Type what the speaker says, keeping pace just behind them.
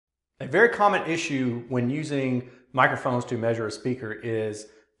A very common issue when using microphones to measure a speaker is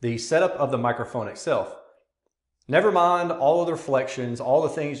the setup of the microphone itself. Never mind all of the reflections, all the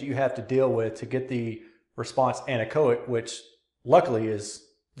things you have to deal with to get the response anechoic, which luckily is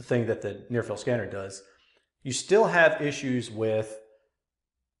the thing that the near field scanner does. You still have issues with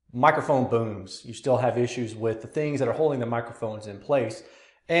microphone booms. You still have issues with the things that are holding the microphones in place.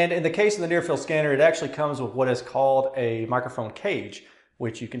 And in the case of the near field scanner, it actually comes with what is called a microphone cage,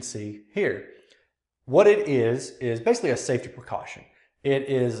 which you can see here. What it is basically a safety precaution. It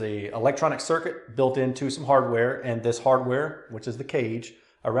is an electronic circuit built into some hardware, and this hardware, which is the cage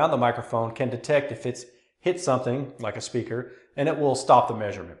around the microphone, can detect if it's hit something like a speaker, and it will stop the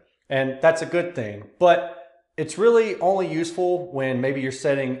measurement. And that's a good thing, but it's really only useful when maybe you're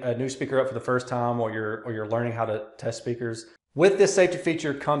setting a new speaker up for the first time, or you're learning how to test speakers. With this safety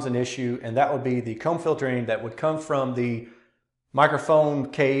feature comes an issue, and that would be the comb filtering that would come from the microphone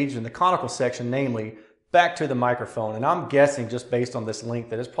cage in the conical section, namely, back to the microphone. And I'm guessing, just based on this link,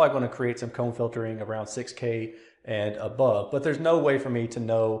 that it's probably going to create some comb filtering around 6K and above. But there's no way for me to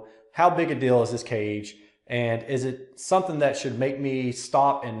know how big a deal is this cage, and is it something that should make me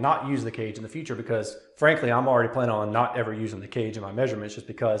stop and not use the cage in the future? Because frankly, I'm already planning on not ever using the cage in my measurements, just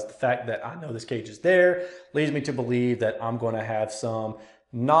because the fact that I know this cage is there leads me to believe that I'm going to have some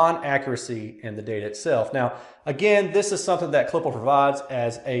non-accuracy in the data itself. Now, again, this is something that Klippel provides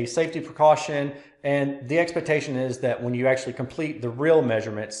as a safety precaution, and the expectation is that when you actually complete the real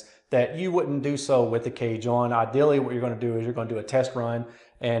measurements, that you wouldn't do so with the cage on. Ideally, what you're going to do is you're going to do a test run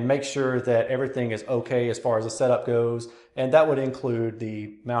and make sure that everything is okay as far as the setup goes, and that would include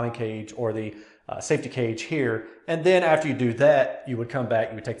the mounting cage or the safety cage here. And then after you do that, you would come back,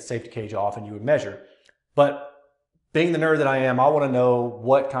 you would take the safety cage off, and you would measure. But being the nerd that I am, I want to know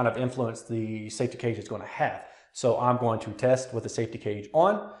what kind of influence the safety cage is going to have. So I'm going to test with the safety cage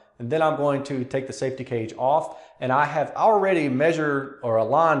on, and then I'm going to take the safety cage off. And I have already measured or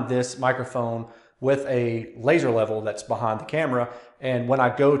aligned this microphone with a laser level that's behind the camera. And when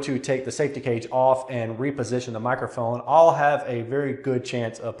I go to take the safety cage off and reposition the microphone, I'll have a very good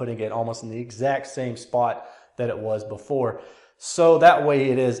chance of putting it almost in the exact same spot that it was before. So that way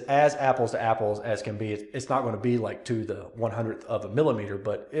it is as apples to apples as can be. It's not going to be like to the 100th of a millimeter,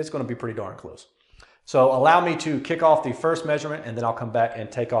 but it's going to be pretty darn close. So allow me to kick off the first measurement, and then I'll come back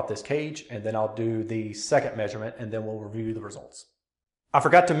and take off this cage, and then I'll do the second measurement, and then we'll review the results. I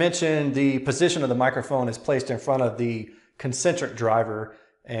forgot to mention the position of the microphone is placed in front of the concentric driver.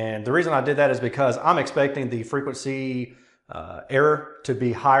 And the reason I did that is because I'm expecting the frequency error to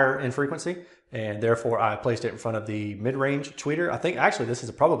be higher in frequency, and therefore I placed it in front of the mid-range tweeter. I think actually this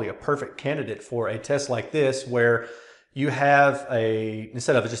is probably a perfect candidate for a test like this, where you have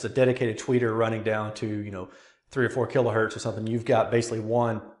instead of just a dedicated tweeter running down to 3 or 4 kilohertz or something, you've got basically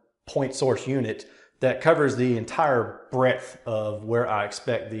one point source unit that covers the entire breadth of where I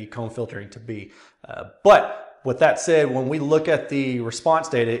expect the comb filtering to be. But with that said, when we look at the response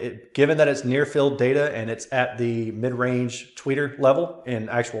data, given that it's near field data and it's at the mid-range tweeter level in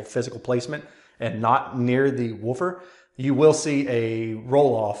actual physical placement and not near the woofer, you will see a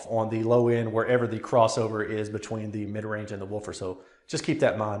roll-off on the low end wherever the crossover is between the mid-range and the woofer. So just keep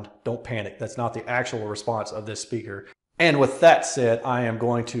that in mind. Don't panic. That's not the actual response of this speaker. And with that said, I am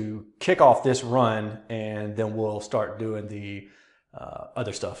going to kick off this run, and then we'll start doing the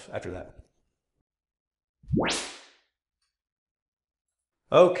other stuff after that.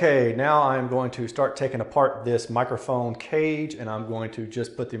 Okay, now I'm going to start taking apart this microphone cage, and I'm going to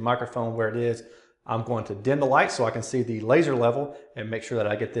just put the microphone where it is. I'm going to dim the light so I can see the laser level and make sure that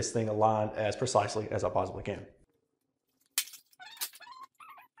I get this thing aligned as precisely as I possibly can.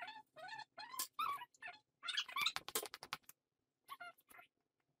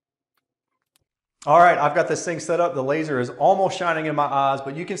 All right, I've got this thing set up. The laser is almost shining in my eyes,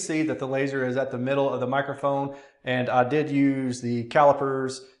 but you can see that the laser is at the middle of the microphone, and I did use the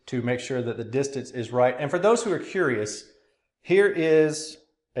calipers to make sure that the distance is right. And for those who are curious, here is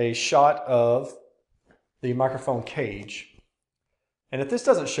a shot of the microphone cage. And if this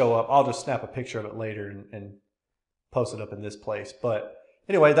doesn't show up, I'll just snap a picture of it later and post it up in this place. But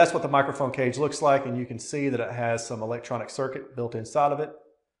anyway, that's what the microphone cage looks like, and you can see that it has some electronic circuit built inside of it.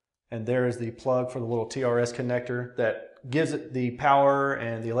 And there is the plug for the little TRS connector that gives it the power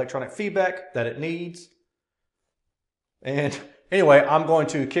and the electronic feedback that it needs. And anyway, I'm going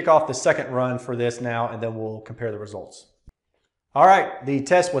to kick off the second run for this now, and then we'll compare the results. All right, the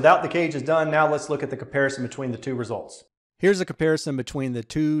test without the cage is done. Now let's look at the comparison between the two results. Here's a comparison between the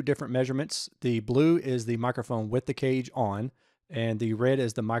two different measurements. The blue is the microphone with the cage on, and the red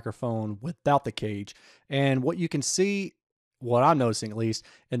is the microphone without the cage. And what you can see what I'm noticing at least,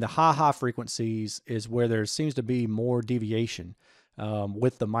 in the high frequencies is where there seems to be more deviation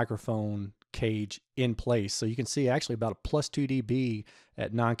with the microphone cage in place. So you can see actually about a plus 2 dB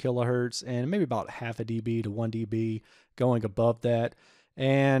at 9 kilohertz and maybe about half a dB to 1 dB going above that.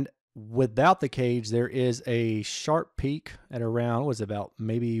 And without the cage, there is a sharp peak at around, what was it, about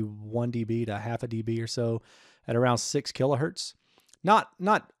maybe 1 dB to half a dB or so at around 6 kilohertz. Not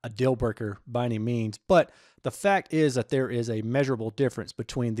a deal breaker by any means, but the fact is that there is a measurable difference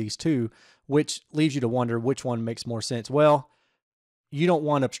between these two, which leaves you to wonder which one makes more sense. Well, you don't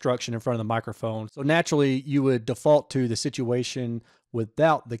want obstruction in front of the microphone, so naturally you would default to the situation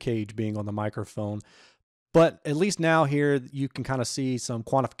without the cage being on the microphone. But at least now here you can kind of see some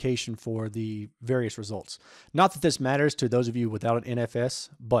quantification for the various results. Not that this matters to those of you without an NFS,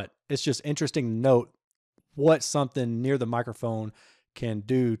 but it's just interesting to note what something near the microphone can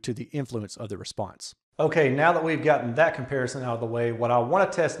do to the influence of the response. Okay, now that we've gotten that comparison out of the way, what I want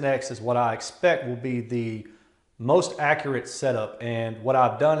to test next is what I expect will be the most accurate setup. And what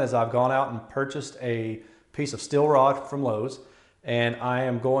I've done is I've gone out and purchased a piece of steel rod from Lowe's, and I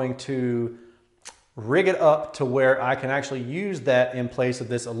am going to rig it up to where I can actually use that in place of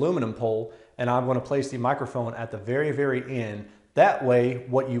this aluminum pole, and I'm going to place the microphone at the very end. That way,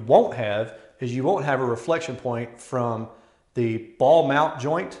 what you won't have is you won't have a reflection point from the ball mount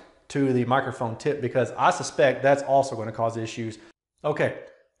joint to the microphone tip, because I suspect that's also going to cause issues. Okay,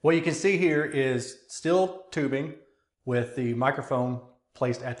 what you can see here is steel tubing with the microphone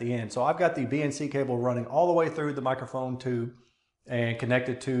placed at the end. So I've got the BNC cable running all the way through the microphone tube and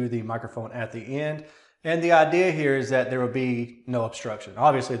connected to the microphone at the end. And the idea here is that there will be no obstruction.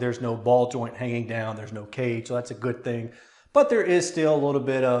 Obviously there's no ball joint hanging down, there's no cage, so that's a good thing. But there is still a little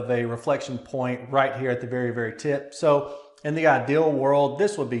bit of a reflection point right here at the very tip. So in the ideal world,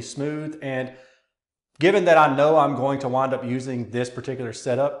 this would be smooth. And given that I know I'm going to wind up using this particular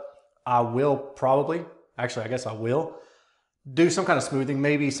setup, I will probably, actually I guess I will, do some kind of smoothing,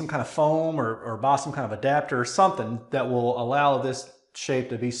 maybe some kind of foam or buy some kind of adapter or something that will allow this shape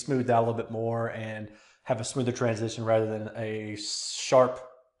to be smoothed out a little bit more and have a smoother transition rather than a sharp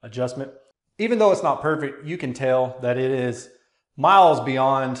adjustment. Even though it's not perfect, you can tell that it is miles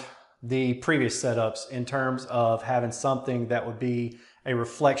beyond the previous setups in terms of having something that would be a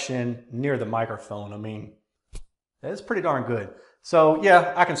reflection near the microphone. I mean, it's pretty darn good. So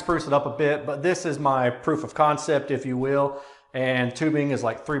yeah, I can spruce it up a bit, but this is my proof of concept, if you will. And tubing is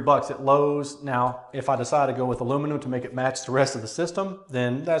like $3 at Lowe's. Now, if I decide to go with aluminum to make it match the rest of the system,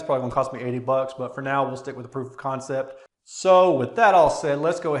 then that's probably gonna cost me $80, but for now, we'll stick with the proof of concept. So with that all said,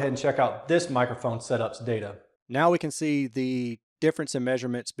 let's go ahead and check out this microphone setup's data. Now we can see the difference in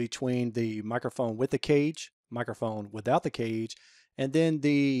measurements between the microphone with the cage, microphone without the cage, and then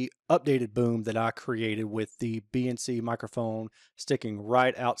the updated boom that I created with the BNC microphone sticking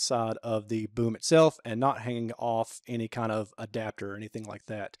right outside of the boom itself and not hanging off any kind of adapter or anything like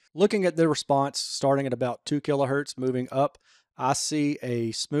that. Looking at the response, starting at about 2 kilohertz, moving up, I see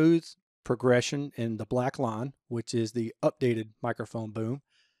a smooth progression in the black line, which is the updated microphone boom.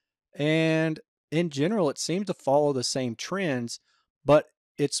 And in general, it seems to follow the same trends, but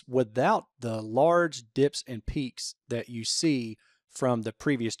it's without the large dips and peaks that you see from the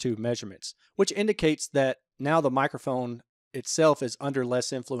previous two measurements, which indicates that now the microphone itself is under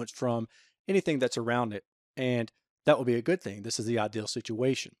less influence from anything that's around it. And that will be a good thing. This is the ideal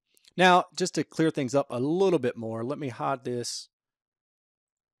situation. Now, just to clear things up a little bit more, let me hide this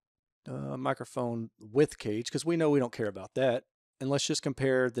microphone with cage, because we know we don't care about that. And let's just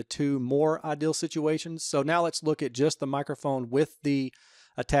compare the two more ideal situations. So now let's look at just the microphone with the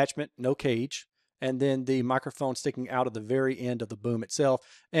attachment, no cage, and then the microphone sticking out of the very end of the boom itself.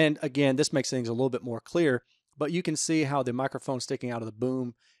 And again, this makes things a little bit more clear, but you can see how the microphone sticking out of the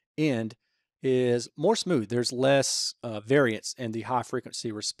boom end is more smooth. There's less variance in the high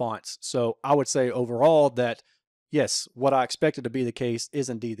frequency response. So I would say overall that yes, what I expected to be the case is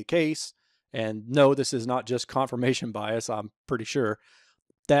indeed the case. And no, this is not just confirmation bias. I'm pretty sure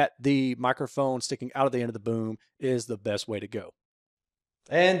that the microphone sticking out of the end of the boom is the best way to go.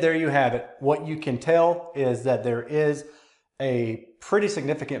 And there you have it. What you can tell is that there is a pretty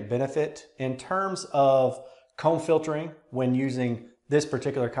significant benefit in terms of comb filtering when using this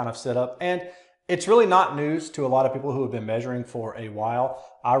particular kind of setup. And it's really not news to a lot of people who have been measuring for a while.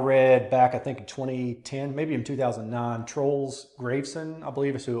 I read back, I think in 2010, maybe in 2009, Trolls Graveson, I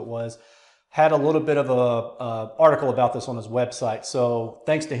believe is who it was, had a little bit of a article about this on his website. So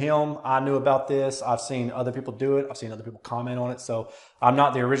thanks to him, I knew about this. I've seen other people do it. I've seen other people comment on it. So I'm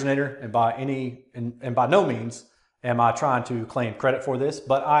not the originator, and by no means am I trying to claim credit for this,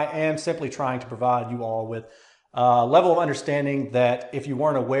 but I am simply trying to provide you all with level of understanding that if you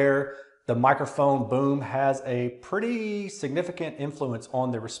weren't aware, the microphone boom has a pretty significant influence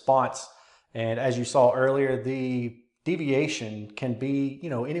on the response. And as you saw earlier, the deviation can be,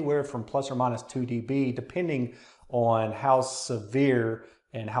 anywhere from plus or minus 2 dB, depending on how severe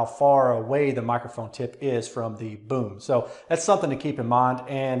and how far away the microphone tip is from the boom. So that's something to keep in mind.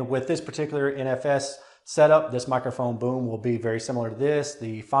 And with this particular NFS setup, this microphone boom will be very similar to this.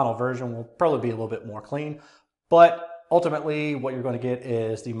 The final version will probably be a little bit more clean, but ultimately what you're going to get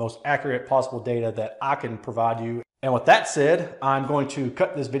is the most accurate possible data that I can provide you. And with that said, I'm going to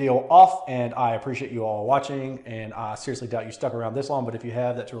cut this video off, and I appreciate you all watching, and I seriously doubt you stuck around this long, but if you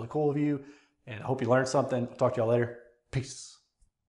have, that's really cool of you, and I hope you learned something. I'll talk to y'all later. Peace.